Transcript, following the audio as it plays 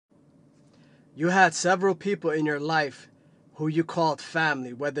You had several people in your life who you called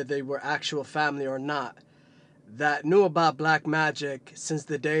family, whether they were actual family or not, that knew about black magic since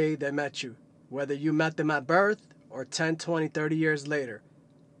the day they met you, whether you met them at birth or 10, 20, 30 years later.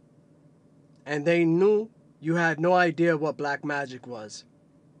 And they knew you had no idea what black magic was,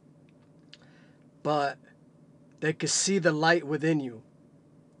 but they could see the light within you,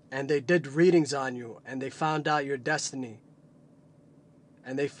 and they did readings on you, and they found out your destiny,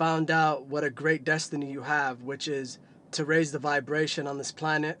 and they found out what a great destiny you have, which is to raise the vibration on this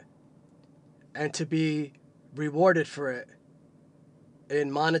planet and to be rewarded for it in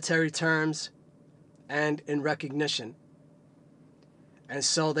monetary terms and in recognition. And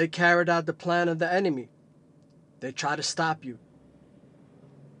so they carried out the plan of the enemy. They try to stop you.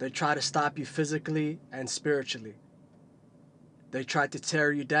 They try to stop you physically and spiritually. They tried to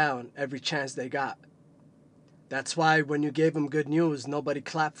tear you down every chance they got. That's why when you gave them good news, nobody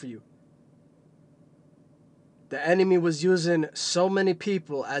clapped for you. The enemy was using so many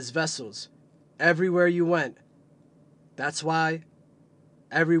people as vessels everywhere you went. That's why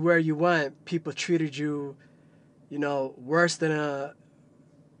everywhere you went, people treated you, worse than a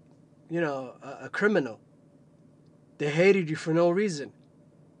criminal. They hated you for no reason.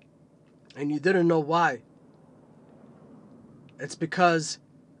 And you didn't know why. It's because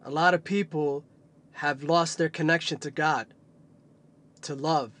a lot of people have lost their connection to God, to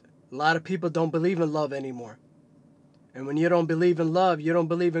love. A lot of people don't believe in love anymore. And when you don't believe in love, you don't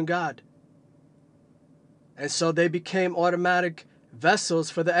believe in God. And so they became automatic vessels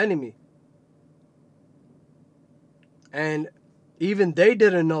for the enemy. And even they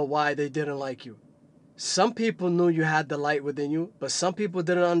didn't know why they didn't like you. Some people knew you had the light within you, but some people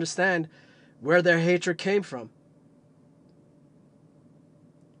didn't understand where their hatred came from.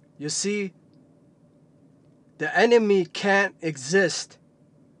 You see, the enemy can't exist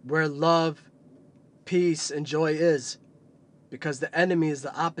where love, peace, and joy is, because the enemy is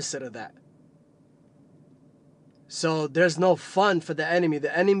the opposite of that. So there's no fun for the enemy.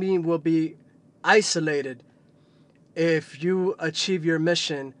 The enemy will be isolated if you achieve your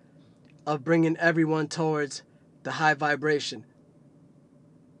mission of bringing everyone towards the high vibration.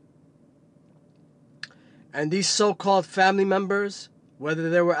 And these so-called family members, whether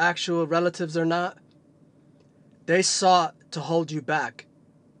they were actual relatives or not, they sought to hold you back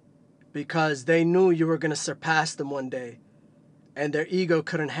because they knew you were going to surpass them one day and their ego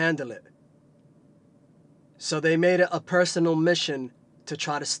couldn't handle it. So they made it a personal mission to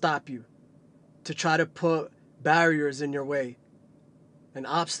try to stop you, to try to put barriers in your way and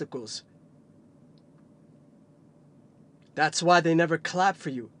obstacles. That's why they never clapped for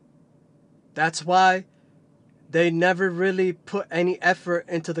you. That's why they never really put any effort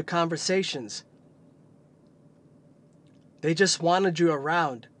into the conversations. They just wanted you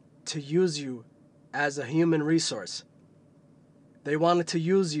around to use you as a human resource. They wanted to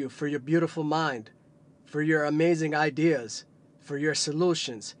use you for your beautiful mind, for your amazing ideas, for your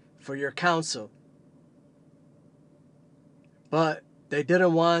solutions, for your counsel. But they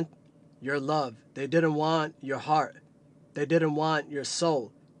didn't want your love. They didn't want your heart. They didn't want your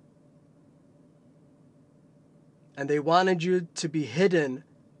soul. And they wanted you to be hidden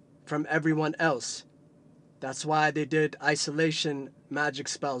from everyone else. That's why they did isolation magic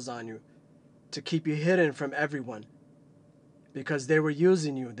spells on you, to keep you hidden from everyone. Because they were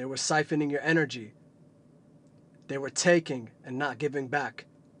using you. They were siphoning your energy. They were taking and not giving back.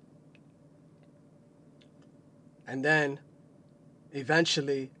 And then,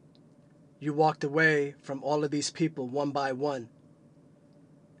 eventually, you walked away from all of these people one by one.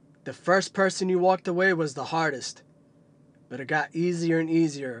 The first person you walked away was the hardest, but it got easier and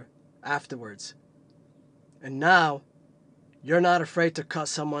easier afterwards. And now, you're not afraid to cut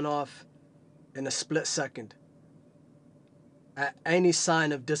someone off in a split second at any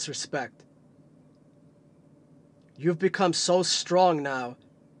sign of disrespect. You've become so strong now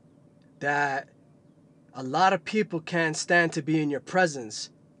that a lot of people can't stand to be in your presence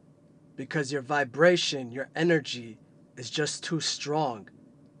because your vibration, your energy is just too strong.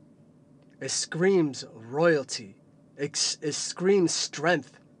 It screams royalty. It screams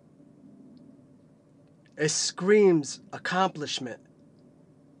strength. It screams accomplishment.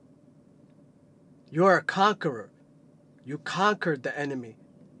 You're a conqueror. You conquered the enemy.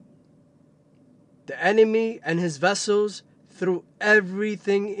 The enemy and his vessels threw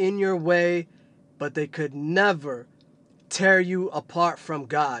everything in your way, but they could never tear you apart from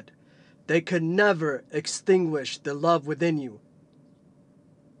God. They could never extinguish the love within you.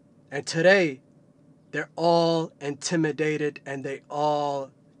 And today, they're all intimidated and they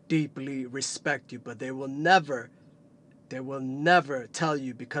all deeply respect you, but they will never They will never tell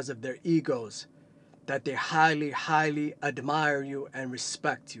you, because of their egos, that they highly, highly admire you and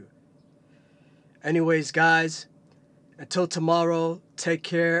respect you. Anyways, guys, until tomorrow, take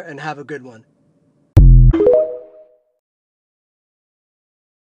care and have a good one.